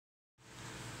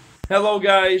Hello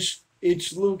guys,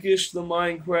 it's Lucas the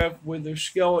Minecraft Wither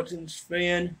Skeletons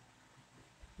fan,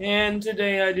 and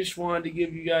today I just wanted to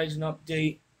give you guys an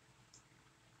update.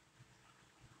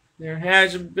 There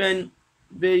hasn't been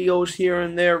videos here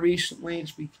and there recently.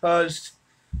 It's because,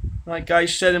 like I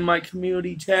said in my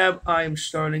community tab, I am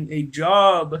starting a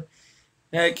job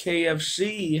at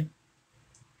KFC.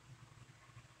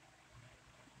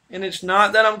 And it's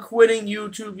not that I'm quitting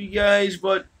YouTube, you guys,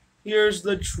 but here's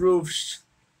the truths.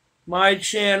 My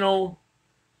channel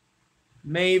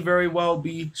may very well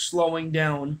be slowing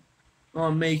down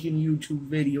on making YouTube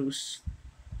videos.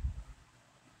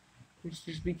 It's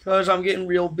just because I'm getting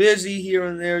real busy here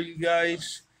and there, you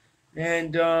guys.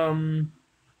 And,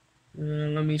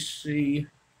 let me see.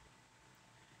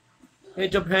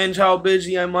 It depends how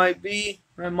busy I might be.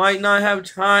 I might not have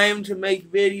time to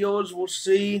make videos, we'll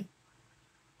see.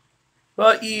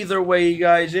 But either way, you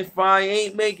guys, if I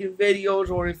ain't making videos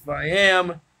or if I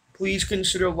am, please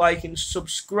consider like and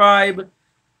subscribe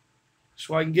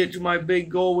so I can get to my big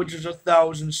goal, which is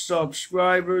 1,000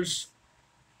 subscribers.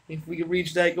 If we can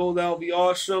reach that goal, that would be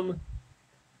awesome.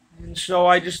 And so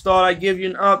I just thought I'd give you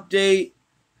an update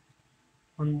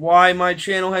on why my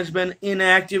channel has been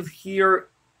inactive here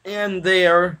and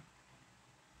there.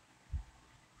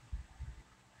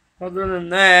 Other than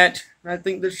that, I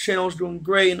think this channel is doing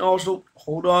great. And also,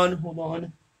 hold on.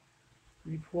 Let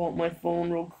me pull out my phone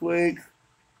real quick.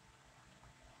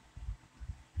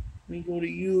 Let me go to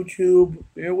YouTube.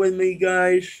 Bear with me,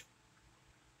 guys.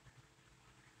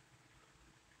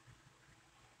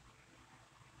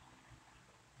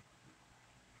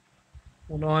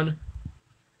 Hold on.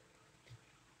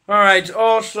 Alright,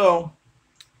 also,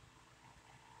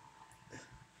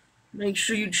 make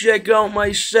sure you check out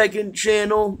my second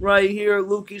channel right here,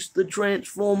 Lucas the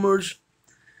Transformers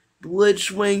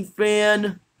Blitzwing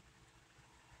fan.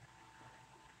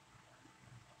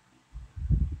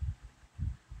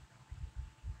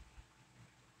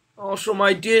 Also,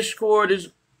 my Discord is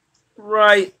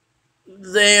right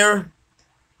there,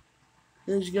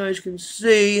 as you guys can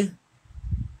see.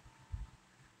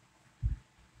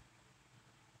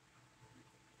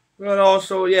 But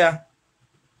also, yeah.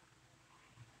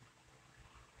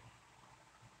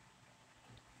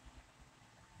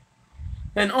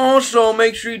 And also,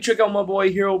 make sure you check out my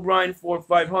boy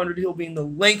HeroBrian4500. He'll be in the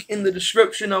link in the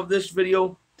description of this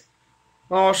video.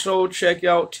 Also, check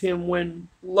out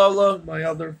TimWinLulla, my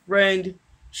other friend.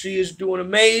 She is doing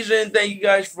amazing. Thank you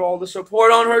guys for all the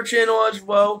support on her channel as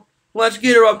well. Let's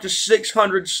get her up to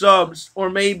 600 subs, or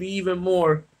maybe even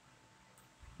more.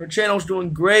 Her channel's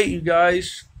doing great, you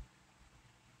guys.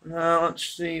 Let's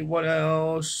see, what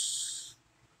else?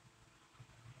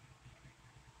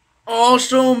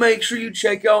 Also, make sure you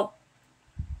check out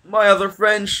my other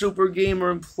friend, Super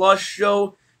Gamer and Plus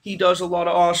Show. He does a lot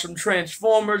of awesome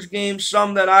Transformers games,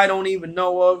 some that I don't even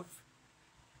know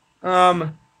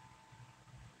of.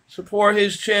 Support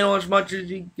his channel as much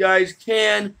as you guys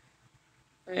can.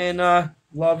 And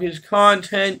love his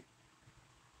content.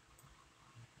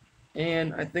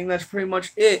 And I think that's pretty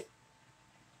much it.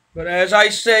 But as I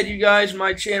said, you guys,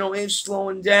 my channel is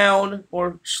slowing down,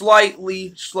 or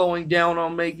slightly slowing down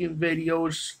on making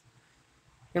videos.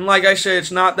 And like I said,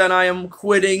 it's not that I am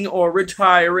quitting or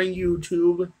retiring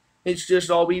YouTube. It's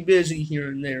just I'll be busy here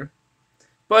and there.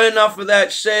 But enough of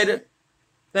that said.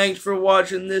 Thanks for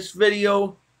watching this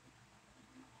video.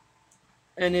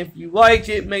 And if you liked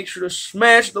it, make sure to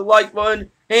smash the like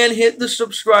button and hit the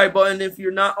subscribe button if you're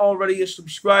not already a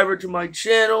subscriber to my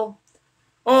channel.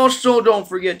 Also, don't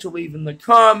forget to leave in the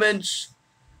comments.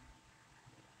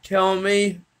 Tell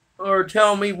me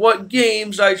what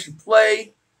games I should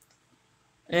play.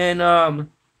 And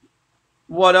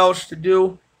what else to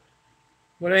do.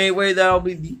 But anyway, that'll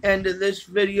be the end of this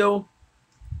video.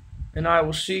 And I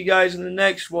will see you guys in the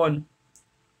next one.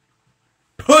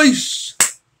 Peace!